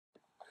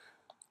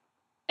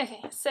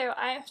Okay, so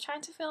I've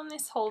tried to film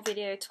this whole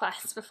video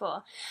twice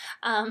before,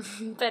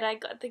 but I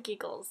got the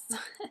giggles.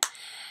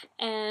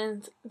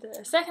 And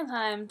the second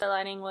time the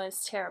lighting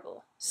was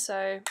terrible,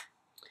 so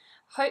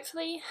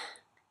hopefully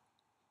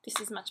this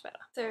is much better.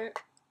 So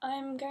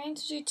I'm going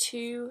to do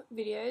two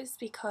videos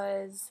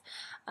because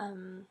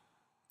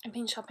I've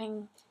been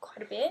shopping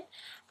quite a bit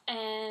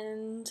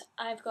and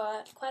I've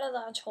got quite a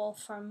large haul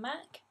from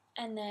MAC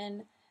and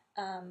then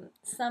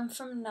some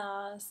from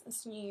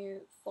NARS's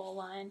new fall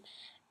line,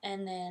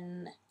 and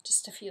then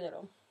just a few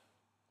little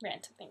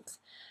random things.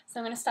 So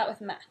I'm going to start with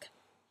MAC.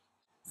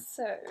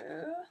 So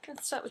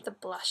let's start with the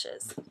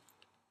blushes.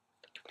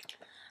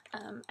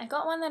 I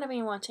got one that I've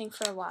been wanting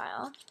for a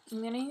while.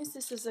 I'm going to use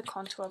this as a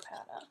contour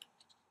powder.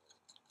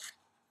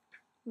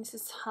 This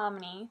is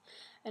Harmony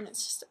and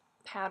it's just a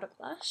powder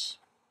blush.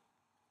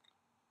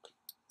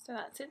 So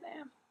that's it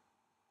there.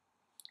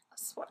 I'll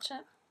swatch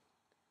it.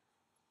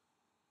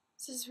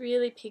 This is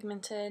really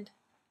pigmented.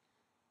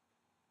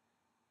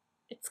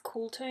 It's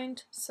cool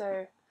toned,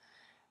 so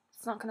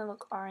it's not going to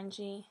look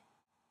orangey.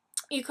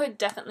 You could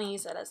definitely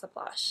use it as a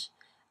blush,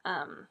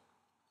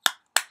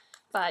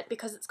 but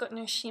because it's got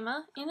no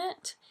shimmer in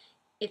it,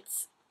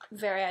 it's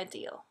very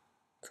ideal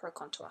for a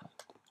contour.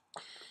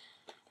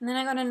 And then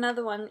I got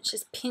another one which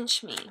is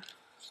Pinch Me.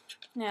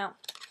 Now,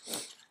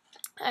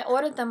 I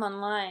ordered them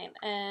online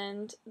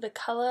and the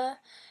colour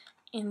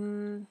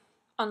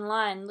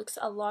online looks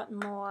a lot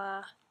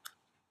more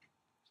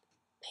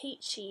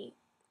peachy.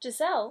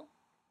 Giselle,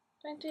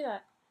 don't do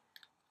that.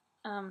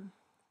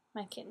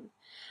 My kitten.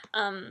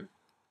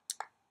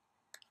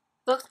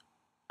 Looks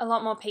a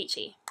lot more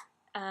peachy.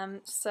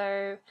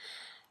 So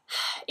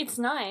it's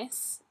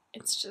nice.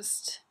 It's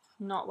just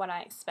not what I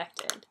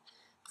expected.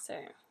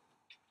 So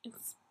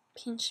it's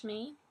Pinch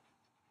Me.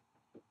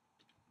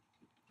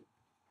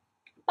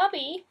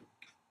 Bubby.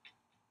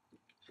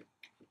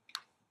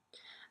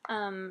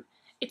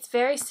 It's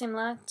very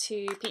similar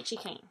to Peachy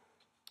Keen.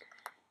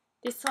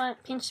 This one,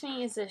 Pinch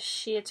Me, is a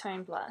sheer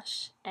tone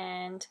blush,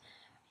 and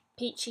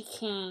Peachy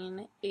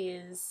Keen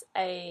is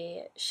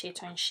a sheer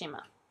tone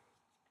shimmer.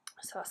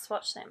 So I'll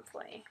swatch them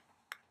for you.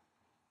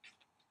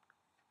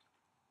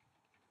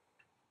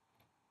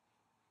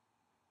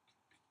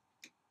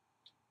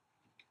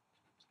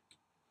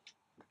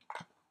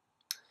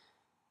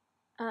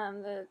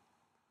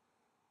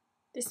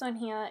 This one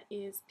here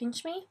is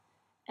Pinch Me,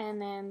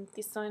 and then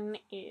this one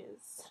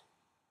is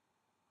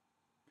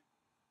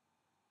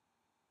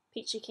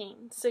Peachy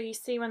Keen. So you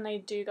see when they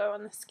do go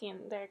on the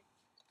skin, they're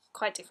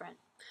quite different.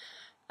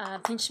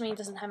 Pinch Me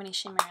doesn't have any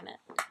shimmer in it,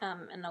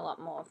 and a lot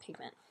more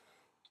pigment.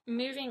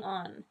 Moving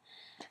on,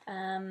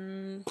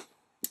 I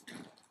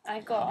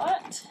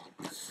got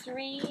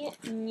 3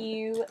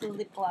 new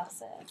lip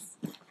glosses.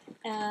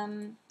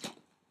 Wow,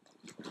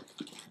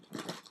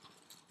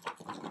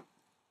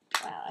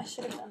 I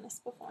should have done this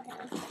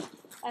beforehand.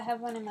 I have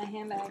one in my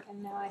handbag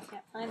and now I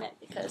can't find it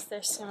because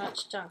there's so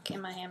much junk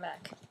in my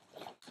handbag.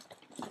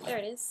 There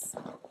it is.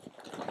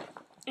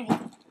 Okay,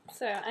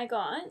 so I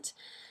got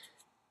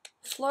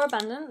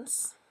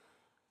Florabundance,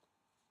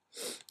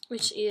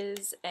 which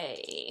is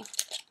a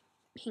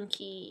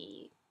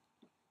pinky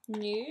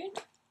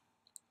nude,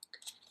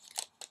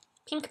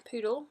 Pink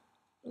Poodle,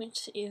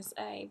 which is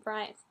a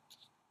bright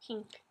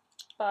pink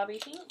Barbie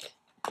pink,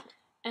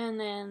 and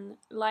then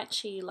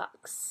Lychee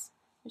Luxe,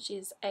 which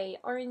is a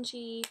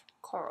orangey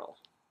coral.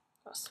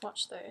 I'll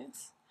swatch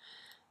those.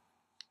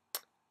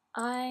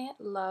 I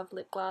love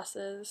lip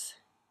glosses.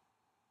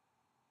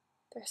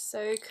 They're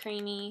so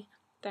creamy,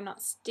 they're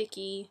not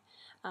sticky.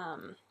 I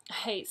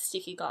hate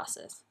sticky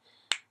glosses.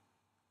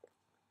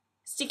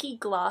 Sticky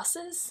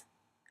glasses?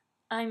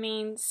 I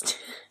mean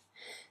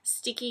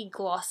sticky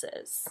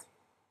glosses.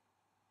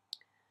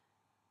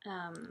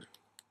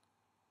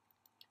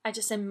 I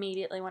just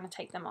immediately want to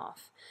take them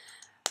off.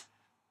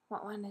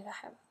 What one did I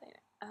have there?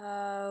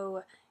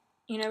 Oh,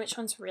 you know which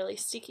one's really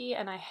sticky,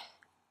 and I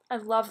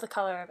love the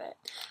colour of it,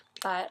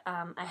 but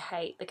I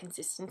hate the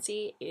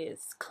consistency,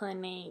 is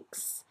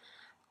Clinique's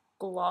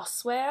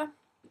Glosswear.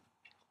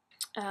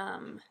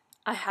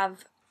 I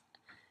have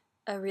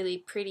a really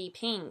pretty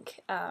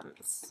pink,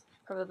 it's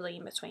probably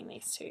in between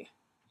these two,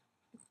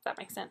 if that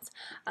makes sense,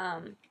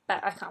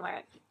 but I can't wear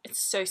it. It's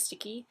so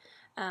sticky.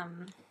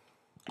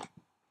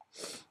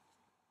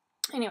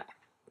 Anyway,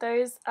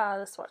 those are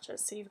the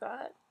swatches. So you've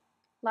got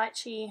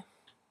Lychee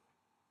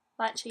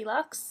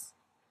Luxe,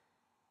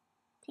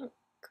 Pink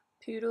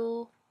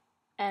Poodle,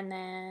 and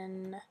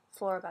then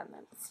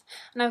Florabundance.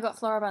 And I've got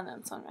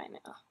Florabundance on right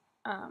now.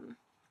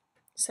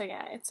 So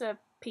yeah, it's a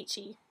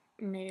peachy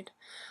nude.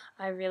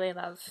 I really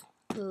love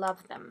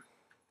them.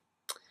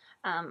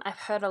 I've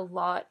heard a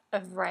lot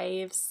of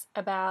raves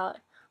about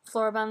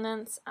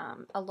Florabundance.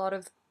 A lot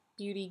of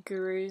beauty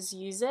gurus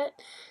use it.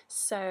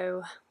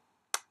 So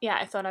yeah,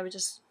 I thought I would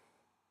just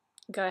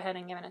go ahead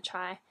and give it a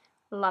try.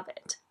 Love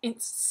it.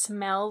 It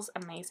smells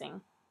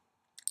amazing.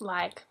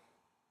 Like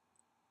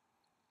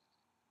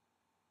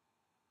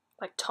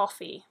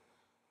toffee.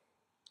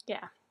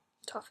 Yeah,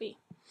 toffee.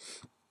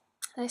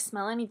 Do they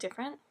smell any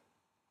different?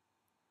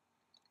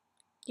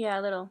 Yeah,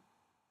 a little.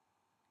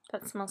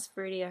 That smells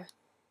fruitier.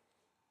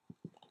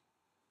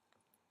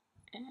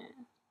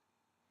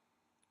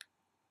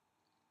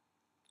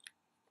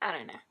 I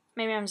don't know.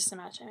 Maybe I'm just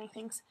imagining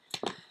things.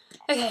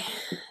 Okay,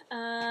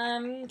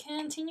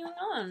 continuing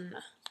on.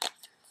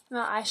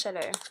 My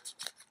eyeshadow.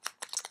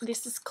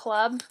 This is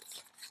Club,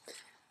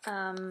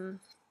 and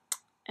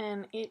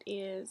it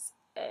is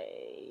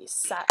a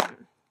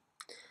satin.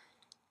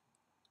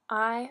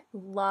 I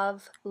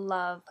love,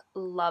 love,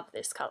 love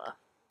this colour.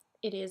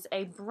 It is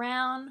a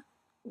brown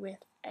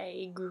with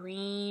a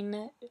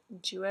green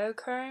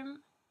duochrome.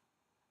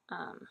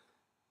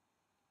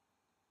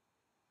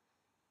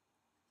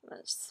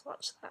 Let's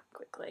swatch that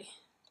quickly.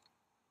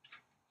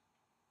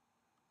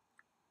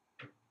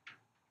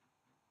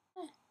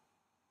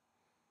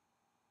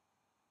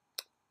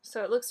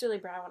 So it looks really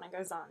bright when it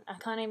goes on. I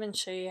can't even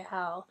show you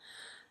how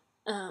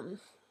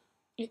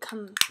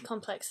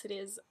complex it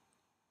is.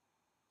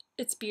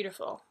 It's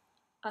beautiful,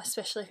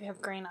 especially if you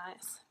have green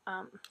eyes.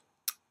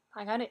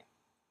 I got it.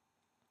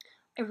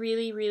 I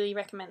really, really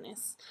recommend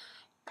this.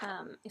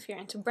 If you're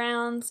into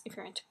browns, if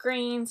you're into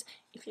greens,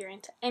 if you're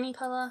into any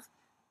colour,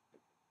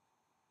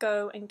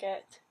 go and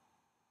get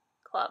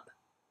Club.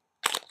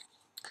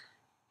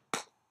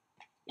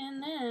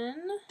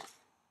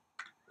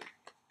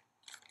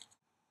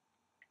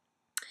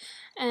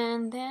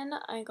 And then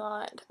I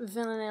got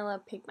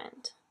Vanilla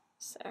Pigment.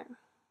 So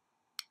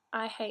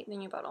I hate the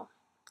new bottle.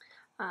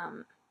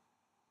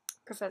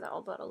 Prefer the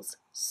old bottles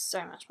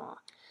so much more.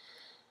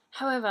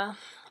 However,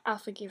 I'll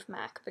forgive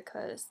MAC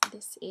because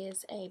this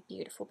is a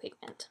beautiful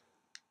pigment.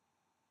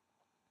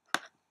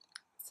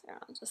 So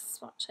I'll just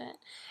swatch it.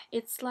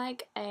 It's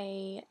like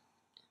a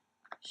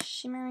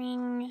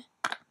shimmering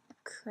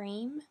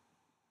cream,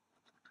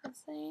 I'd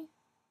say.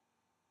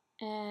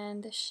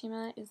 And the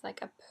shimmer is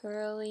like a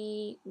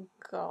pearly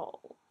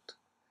gold.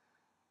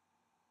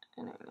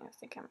 I don't know if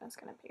the camera's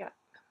going to pick up.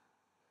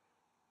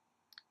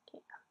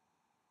 Yeah.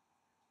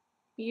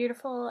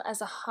 Beautiful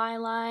as a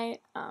highlight.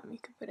 You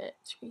could put it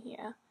through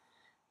here.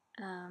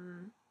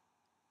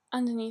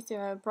 Underneath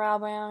your brow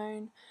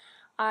bone.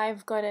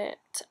 I've got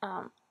it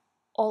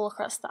all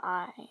across the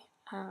eye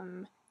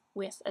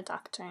with a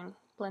dark tone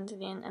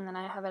blended in, and then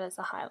I have it as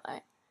a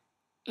highlight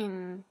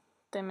in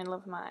the middle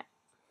of my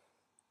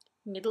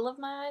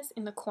eyes,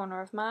 in the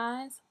corner of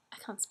my eyes. I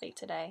can't speak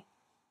today.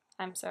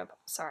 I'm so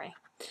sorry.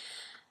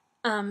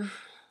 Yeah,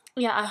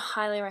 I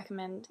highly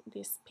recommend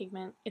this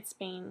pigment. It's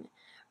been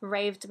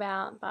raved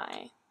about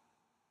by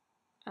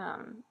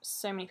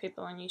so many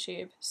people on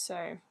YouTube,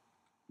 so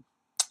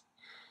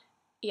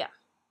yeah,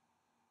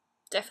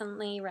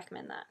 definitely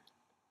recommend that.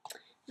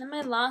 Then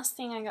my last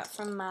thing I got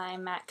from my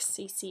MAC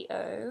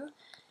CCO,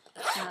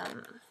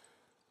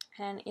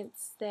 and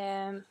it's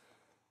their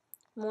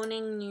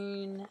morning,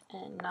 noon,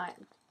 and night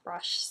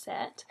brush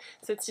set.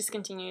 So it's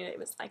discontinued. It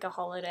was like a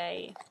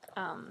holiday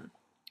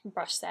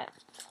brush set,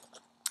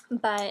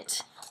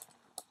 but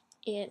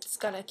it's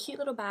got a cute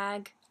little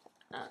bag.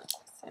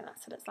 So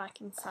that's what it's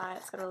like inside.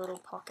 It's got a little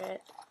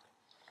pocket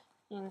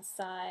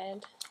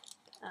inside,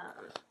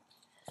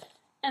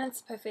 and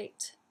it's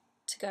perfect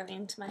to go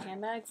into my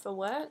handbag for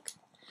work.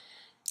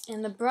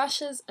 And the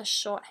brushes are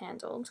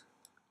short-handled,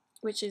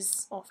 which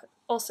is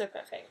also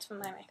perfect for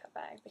my makeup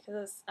bag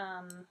because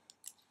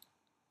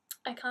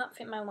I can't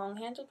fit my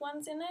long-handled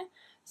ones in there,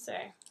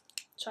 so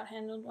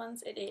short-handled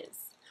ones it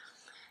is.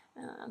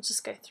 I'll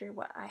just go through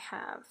what I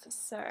have.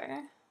 So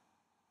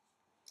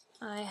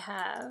I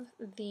have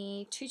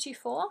the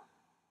 224,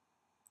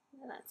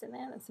 that's in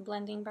there, that's a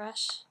blending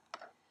brush.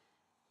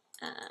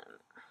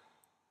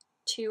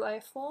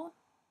 204,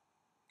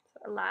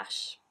 a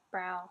lash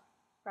brow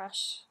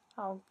brush.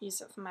 I'll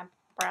use it for my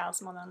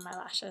brows more than my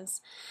lashes.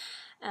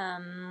 A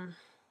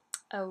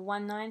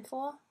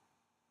 194,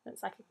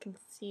 that's like a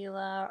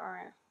concealer,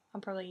 or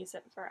I'll probably use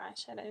it for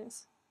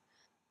eyeshadows.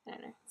 I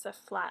don't know, it's a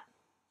flat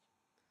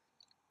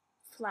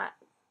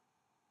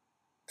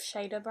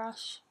shader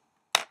brush.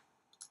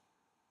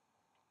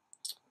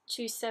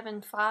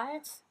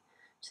 275,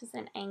 which is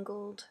an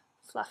angled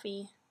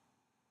fluffy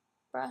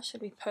brush,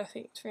 would be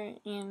perfect for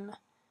in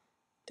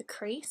the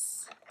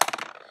crease.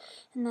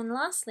 And then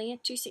lastly a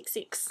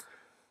 266,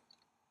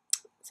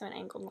 so an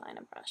angled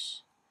liner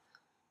brush.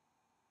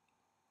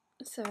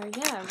 So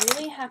yeah,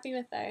 really happy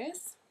with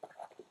those.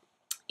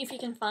 If you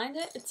can find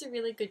it, it's a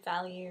really good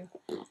value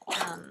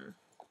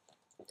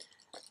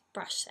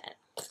brush set.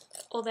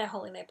 All their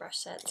holiday brush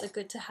sets are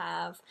good to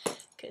have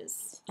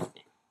because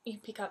you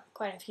pick up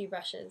quite a few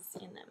brushes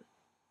in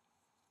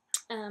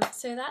them.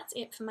 So that's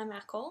it for my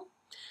MAC haul.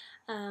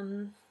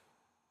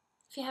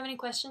 If you have any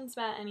questions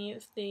about any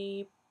of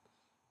the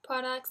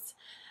products,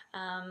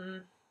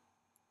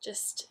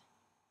 just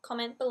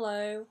comment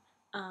below,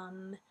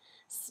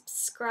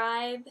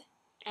 subscribe,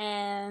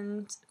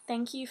 and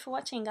thank you for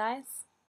watching, guys.